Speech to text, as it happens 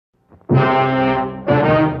My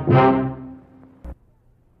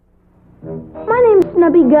name's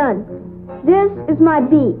Snubby Gun. This is my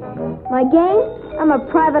beat. My game, I'm a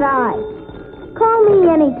private eye. Call me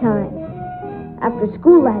anytime. After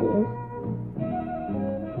school, that is.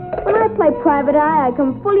 When I play private eye, I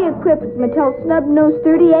come fully equipped with Mattel Snub Nose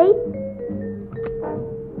 38,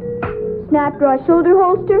 snap draw shoulder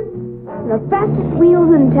holster, and the fastest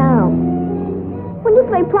wheels in town. When you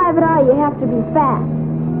play private eye, you have to be fast.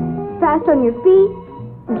 Fast on your feet,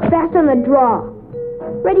 and fast on the draw.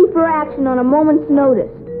 Ready for action on a moment's notice.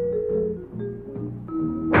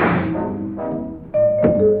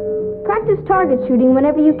 Practice target shooting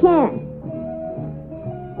whenever you can.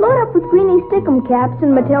 Load up with Greenie Stickum caps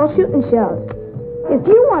and Mattel shooting shells. If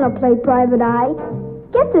you want to play private eye,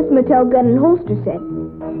 get this Mattel gun and holster set.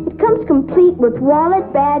 It comes complete with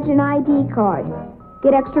wallet, badge, and ID card.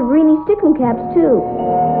 Get extra Greenie Stickum caps, too.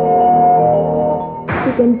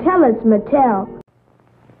 You can tell it's Mattel.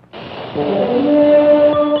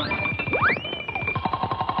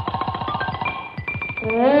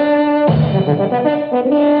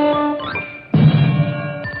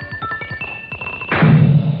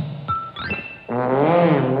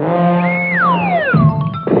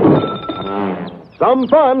 Some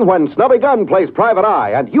fun when Snubby Gun plays private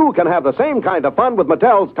eye, and you can have the same kind of fun with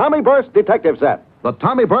Mattel's Tommy Burst detective set. The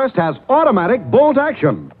Tommy Burst has automatic bolt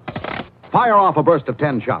action. Fire off a burst of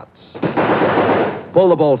 10 shots. Pull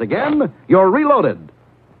the bolt again, you're reloaded.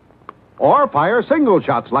 Or fire single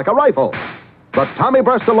shots like a rifle. The Tommy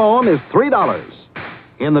Burst alone is $3.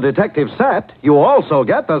 In the detective set, you also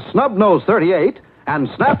get the Snub Nose 38 and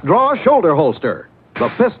Snap Draw shoulder holster. The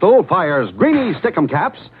pistol fires Greenie Stickum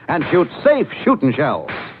caps and shoots safe shooting shells.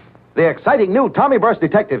 The exciting new Tommy Burst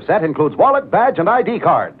detective set includes wallet, badge, and ID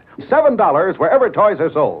card. $7 wherever toys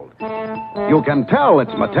are sold. You can tell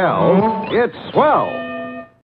it's Mattel. It's swell.